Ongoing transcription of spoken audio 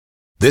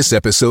This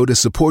episode is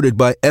supported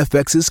by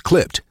FX's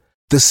Clipped,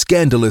 the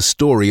scandalous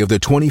story of the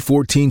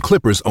 2014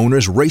 Clippers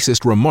owner's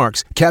racist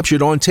remarks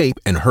captured on tape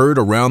and heard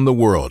around the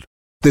world.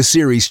 The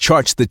series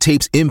charts the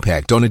tape's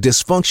impact on a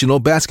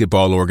dysfunctional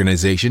basketball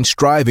organization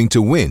striving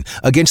to win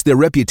against their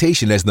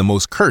reputation as the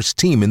most cursed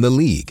team in the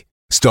league.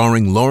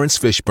 Starring Lawrence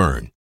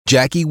Fishburne,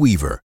 Jackie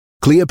Weaver,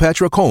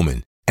 Cleopatra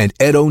Coleman, and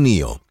Ed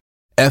O'Neill.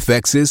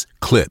 FX's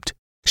Clipped,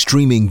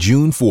 streaming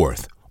June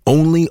 4th,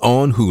 only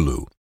on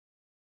Hulu.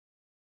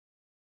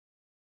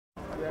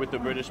 With the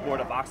British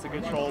Board of Boxing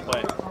Control,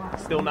 but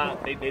still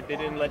not. They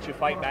didn't let you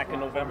fight back in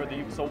November.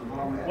 So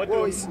what?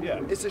 Well,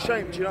 it's a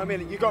shame. Do you know what I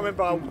mean? You got to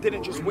remember, I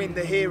didn't just win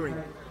the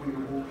hearing.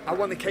 I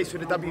won the case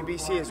with the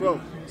WBC as well.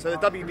 So the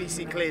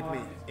WBC cleared me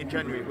in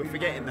January. We're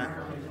forgetting that.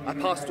 I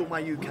passed all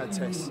my UCAD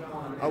tests.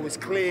 I was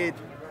cleared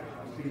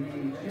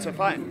to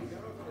fight.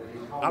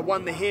 I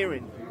won the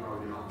hearing.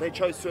 They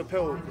chose to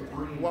appeal.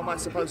 What am I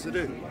supposed to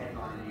do?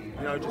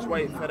 You know, just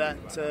wait for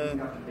that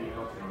to.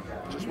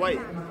 Just wait.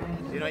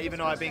 You know, even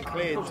though I've been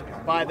cleared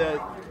by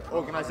the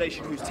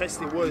organisation whose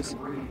test it was,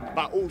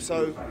 but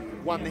also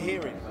won the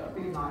hearing.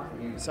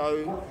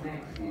 So,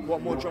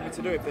 what more do you want me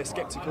to do? If they're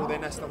sceptical,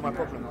 then that's not my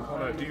problem.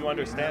 Do you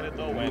understand it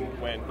though?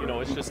 When you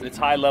know it's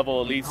high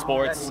level elite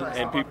sports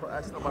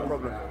that's not my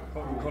problem.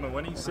 Conor,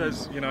 when he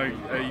says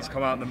he's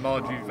come out in the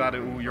mud, you've had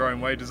it all your own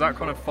way, does that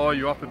kind of fire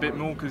you up a bit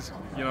more? Because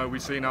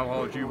we've seen how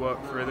hard you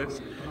work through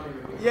this.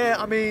 Yeah,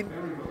 I mean,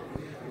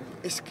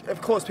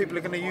 of course people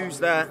are going to use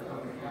that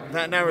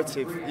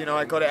narrative,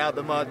 I got it out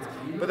the mud.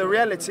 But the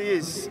reality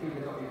is,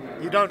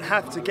 you don't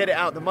have to get it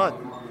out the mud.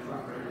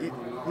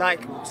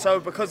 So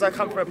because I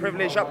come from a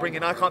privileged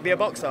upbringing, I can't be a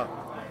boxer.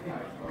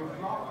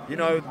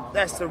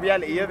 That's the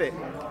reality of it.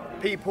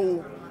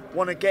 People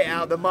want to get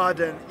out the mud,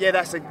 and yeah,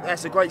 that's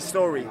a great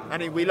story. I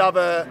mean, we love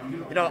a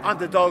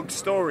underdog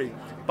story.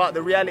 But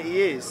the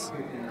reality is,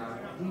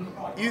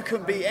 you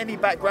can be any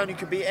background, you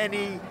can be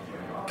any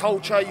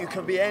culture, you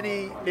can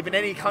live in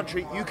any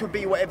country, you can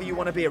be whatever you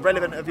want to be,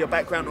 irrelevant of your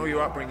background or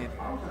your upbringing.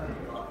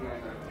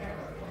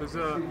 Does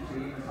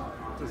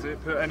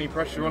it put any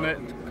pressure on it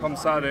come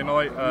Saturday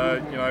night,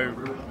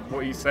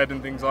 what he said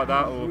and things like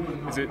that, or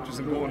is it just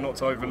important not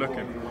to overlook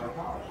it?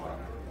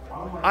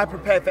 I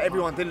prepare for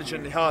everyone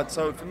diligently hard,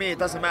 so for me it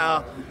doesn't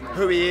matter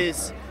who he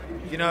is,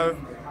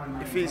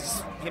 if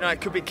he's,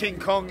 it could be King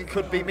Kong, it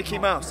could be Mickey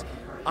Mouse.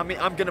 I mean,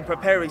 I'm going to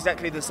prepare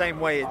exactly the same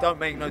way. It don't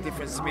make no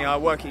difference to me. I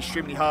work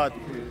extremely hard,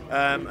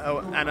 and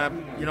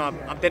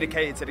I'm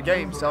dedicated to the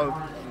game. So,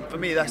 for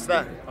me, that's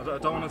that. I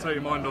don't want to take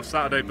your mind off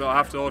Saturday, but I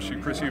have to ask you.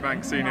 Chris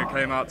Eubank Senior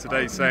came out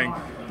today saying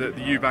that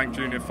the Eubank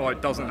Junior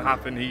fight doesn't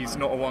happen. He's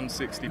not a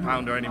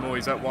 160-pounder anymore.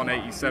 He's at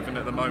 187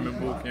 at the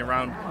moment, walking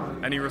around.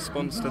 Any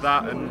response to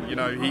that? And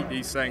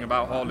he's saying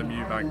about Harlem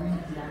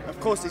Eubank. Of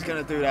course, he's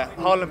going to do that.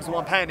 Harlem's the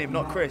one paying him,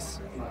 not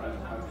Chris,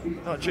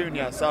 not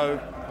Junior.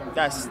 So.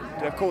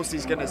 Of course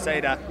he's going to say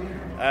that,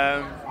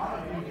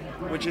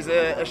 which is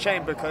a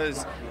shame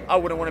because I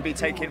wouldn't want to be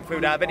taking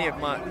food out of any of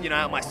my,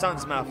 out of my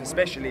son's mouth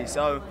especially.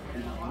 So,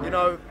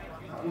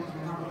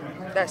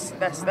 that's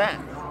that.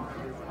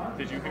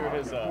 Did you hear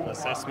his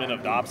assessment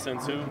of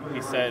Dobson too?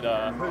 He said,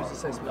 whose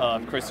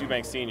assessment? Chris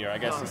Eubank Senior. I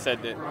guess he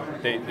said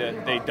that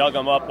they dug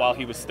him up while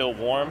he was still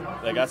warm.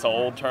 Like that's an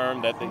old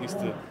term that they used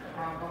to,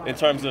 in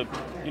terms of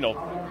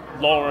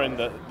lowering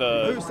the.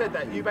 Who said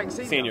that? Eubank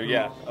Senior,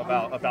 yeah,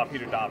 about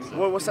Peter Dobson.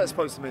 Well, what's that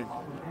supposed to mean?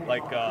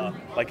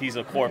 Like he's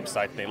a corpse,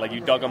 I think. Like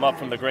you dug him up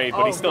from the grave,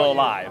 but he's still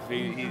alive.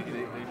 He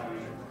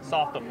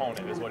soft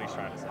opponent is what he's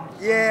trying to say.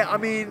 Yeah, I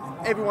mean,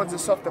 everyone's a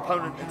soft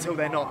opponent until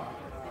they're not.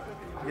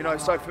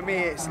 So for me,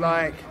 it's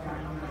like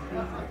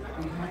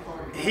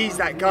he's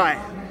that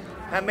guy.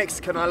 That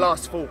Mexican I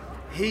last fought,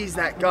 he's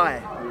that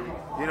guy.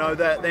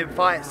 Them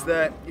fights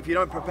that if you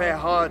don't prepare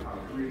hard,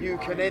 you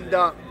can end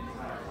up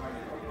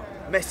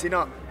messing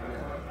up.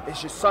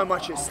 It's just so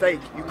much at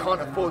stake. You can't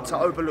afford to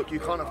overlook. You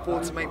can't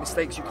afford to make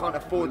mistakes. You can't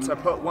afford to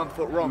put 1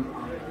 foot wrong.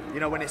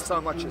 When it's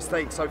so much at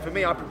stake. So for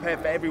me, I prepare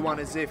for everyone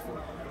as if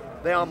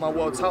they are my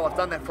world title. I've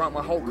done that throughout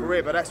my whole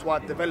career, but that's why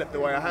I've developed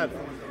the way I have.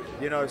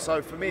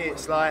 So for me,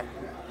 it's like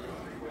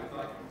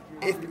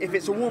if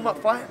it's a warm-up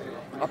fight,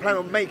 I plan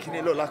on making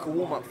it look like a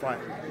warm-up fight.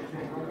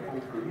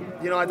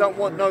 I don't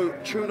want no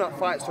tune-up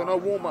fights or no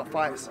warm-up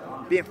fights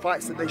being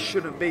fights that they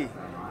shouldn't be.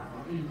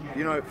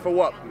 For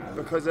what?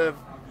 Because of,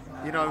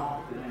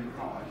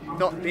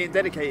 not being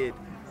dedicated,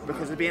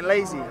 because of being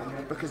lazy,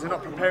 because they're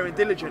not preparing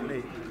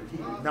diligently.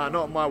 No,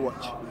 not on my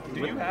watch.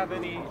 Do you have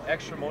any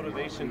extra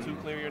motivation to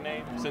clear your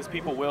name, since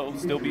people will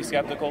still be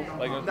skeptical?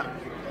 No,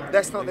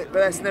 that's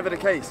never the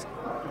case.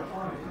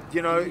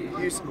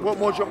 What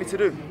more do you want me to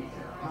do?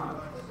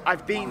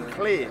 I've been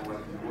cleared.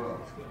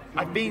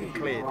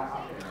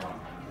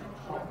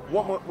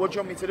 What do you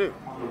want me to do?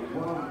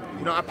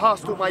 I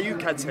passed all my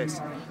UCAD tests.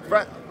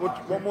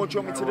 What more do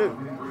you want me to do?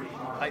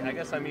 I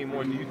guess I mean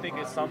more, do you think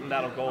it's something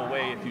that'll go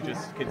away if you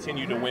just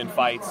continue to win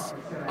fights,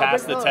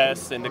 pass the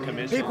tests and the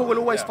commission? People will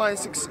always find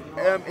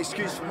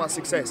excuse for my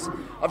success.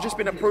 I've just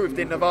been approved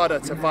in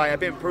Nevada to fight. I've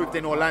been approved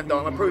in Orlando.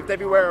 I'm approved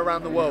everywhere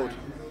around the world.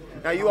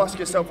 Now you ask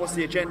yourself, what's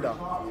the agenda?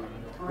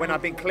 when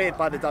I've been cleared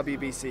by the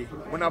WBC,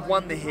 when I've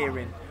won the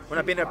hearing, when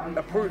I've been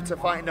approved to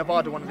fight in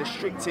Nevada, one of the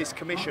strictest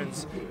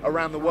commissions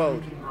around the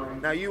world.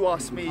 Now you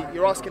ask me,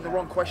 you're asking the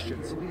wrong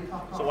questions.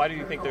 So why do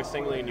you think they're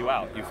singling you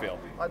out, you feel?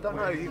 I don't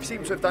know, you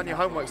seem to have done your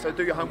homework, so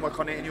do your homework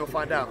on it and you'll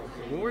find out.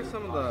 What were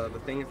some of the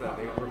things that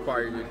they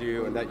require you to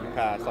do and that you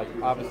passed? Like,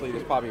 obviously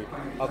there's probably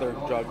other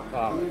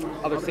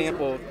other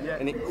samples,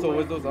 so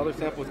was those other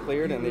samples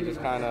cleared and they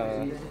just kind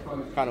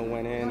of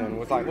went in and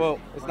was like, well,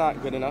 it's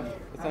not good enough,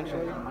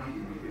 essentially?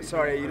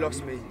 Sorry, you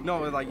lost me.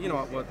 No, like,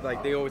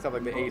 like they always have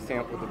like the A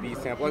sample, the B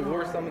sample. Like, what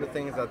were some of the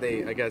things that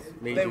they, I guess,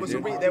 made you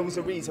do? There was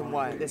a reason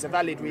why. There's a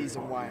valid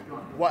reason why.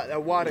 A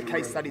WADA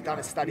case study done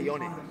a study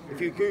on it.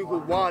 If you Google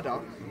WADA,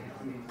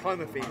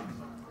 clomiphene,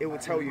 it will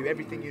tell you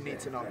everything you need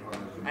to know.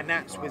 And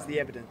that was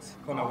the evidence.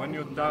 Conor, when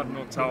your dad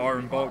knocked out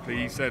Iron Barkley,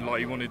 he said like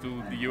he wanted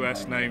all the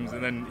US names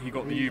and then he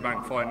got the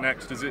Eubank fight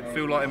next. Does it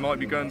feel like it might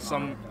be going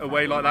some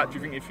way like that? Do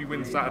you think if you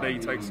win Saturday, he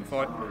takes the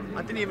fight?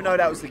 I didn't even know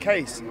that was the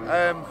case.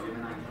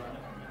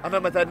 I know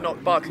my dad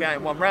knocked Barkley out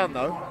in one round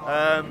though.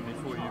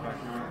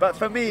 But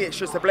for me, it's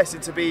just a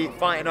blessing to be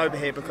fighting over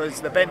here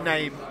because the Benn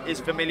name is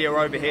familiar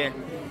over here.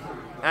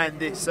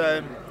 And it's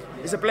a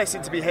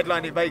blessing to be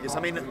headlining Vegas. I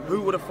mean,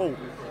 who would have thought?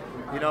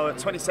 You know, at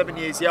 27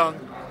 years young,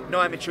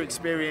 no amateur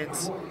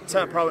experience,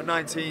 turned pro at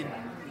 19,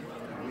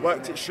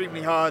 worked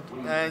extremely hard,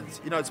 and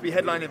to be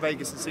headlining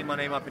Vegas and see my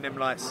name up in them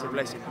lights is a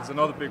blessing. There's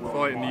another big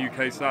fight in the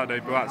UK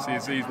Saturday, Buatsi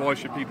Aziz. Why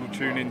should people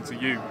tune in to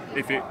you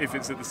if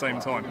it's at the same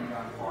time?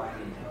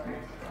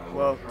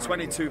 Well,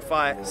 22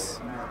 fights,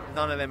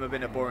 none of them have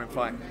been a boring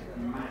fight.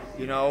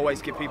 I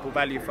always give people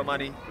value for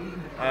money,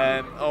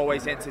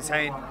 always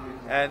entertain,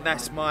 and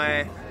that's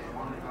what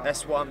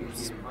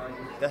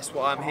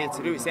I'm here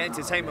to do. It's the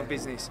entertainment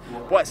business.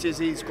 Buatsi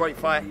Aziz, great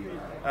fight.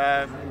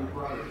 I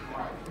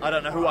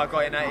don't know who I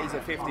got in that. He's a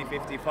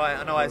 50-50 fight.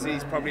 I know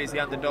Aziz probably is the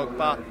underdog,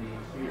 but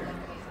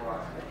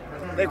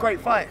they're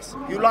great fights.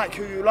 You like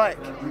who you like.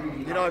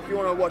 If you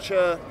want to watch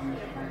a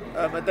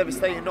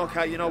devastating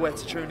knockout, you know where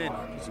to tune in.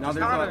 Now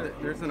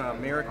there's an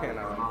American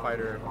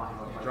fighter,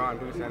 John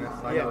Buchanan.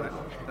 I know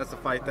that's a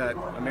fight that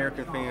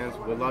American fans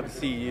would love to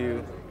see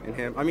you and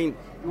him. I mean,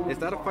 is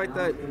that a fight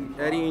that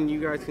Eddie and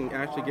you guys can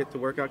actually get to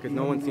work out? Because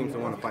no one seems to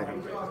want to fight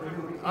him.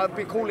 I've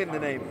been calling the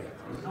name,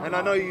 and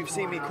I know you've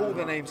seen me call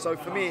the name. So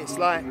for me, it's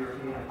like,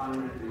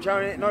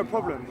 Jared, no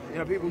problem.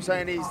 People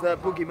saying he's the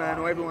boogeyman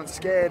or everyone's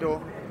scared,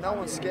 or no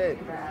one's scared.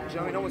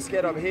 No one's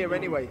scared over here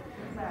anyway.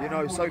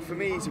 So for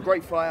me, he's a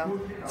great fighter,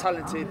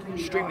 talented,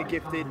 extremely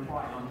gifted.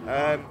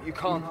 You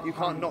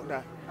can't knock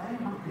that.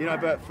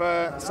 But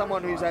for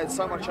someone who's had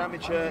so much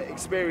amateur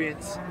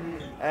experience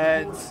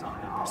and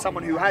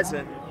someone who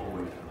hasn't,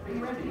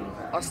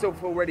 I still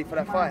feel ready for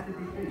that fight.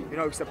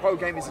 Because the pro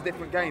game is a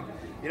different game.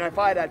 If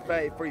I had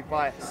 33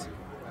 fights,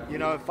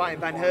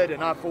 fighting Van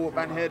Herden, I fought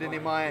Van Herden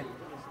in my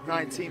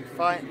 19th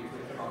fight.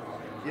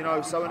 And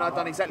I've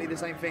done exactly the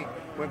same thing.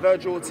 When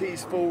Virgil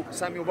Ortiz fought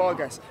Samuel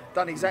Vargas,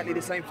 done exactly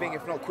the same thing,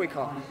 if not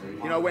quicker.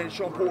 When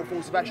Sean Porter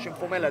fought Sebastian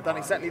Formella, done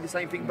exactly the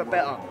same thing, but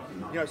better.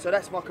 So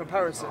that's my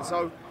comparison.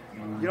 So,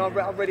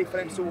 I'm ready for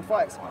them sort of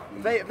fights.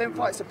 If them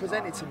fights are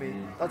presented to me,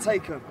 I'll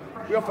take them.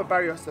 We offered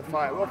Barrios the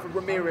fight, we offered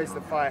Ramirez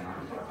the fight.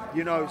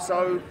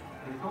 So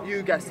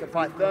Ugas the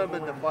fight,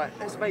 Thurman the fight.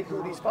 Let's make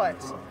all these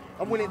fights.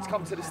 I'm willing to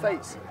come to the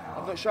States.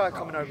 I'm not shy of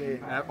coming over here.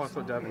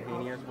 Also Devin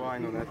Haney as well. I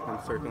know that's been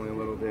circling a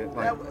little bit.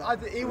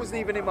 He wasn't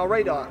even in my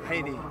radar,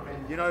 Haney.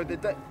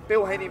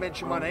 Bill Haney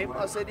mentioned my name.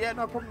 I said, yeah,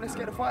 no problem, let's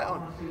get a fight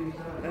on.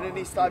 And then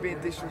he started being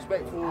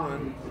disrespectful,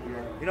 and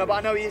but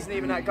I know he isn't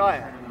even that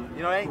guy.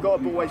 It ain't got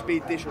to always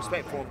be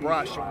disrespectful and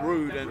brash and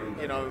rude,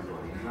 and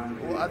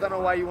I don't know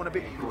why you want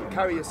to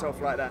carry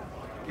yourself like that.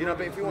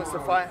 But if he wants to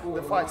fight,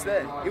 the fight's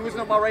there. He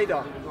wasn't on my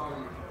radar.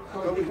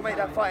 But we can make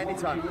that fight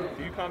anytime.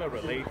 Do you kind of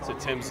relate to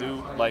Tim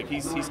Tszyu? Like,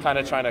 he's kind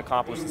of trying to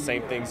accomplish the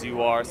same things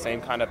you are, same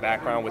kind of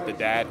background with the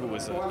dad who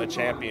was a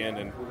champion,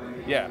 and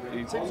yeah.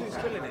 Tim Tszyu's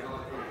killing it.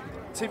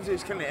 Tim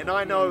Tszyu's killing it, and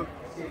I know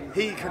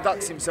he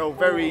conducts himself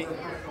very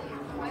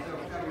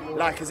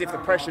like as if the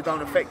pressure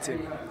don't affect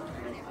him.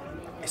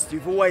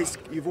 You've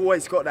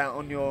always got that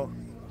on your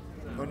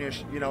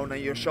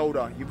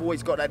shoulder. You've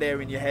always got that there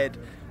in your head.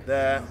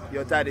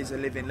 Your dad is a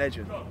living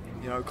legend.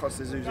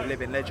 Costa Tszyu's a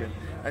living legend,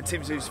 and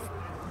Tim Tszyu's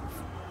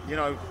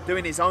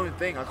doing his own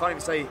thing. I can't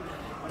even say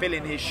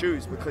filling his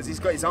shoes because he's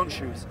got his own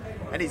shoes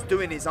and he's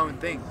doing his own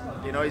thing.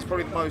 He's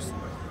probably the most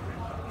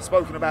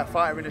spoken about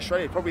fighter in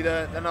Australia, probably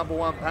the number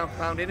one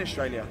pound in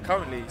Australia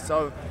currently.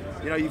 So,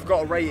 you've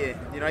got to rate it.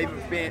 Even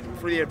being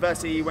through the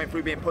adversity he went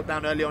through, being put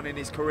down early on in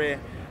his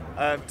career,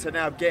 to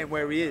now getting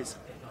where he is,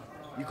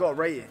 you've got to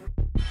rate it.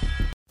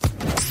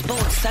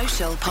 Sports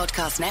Social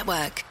Podcast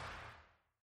Network.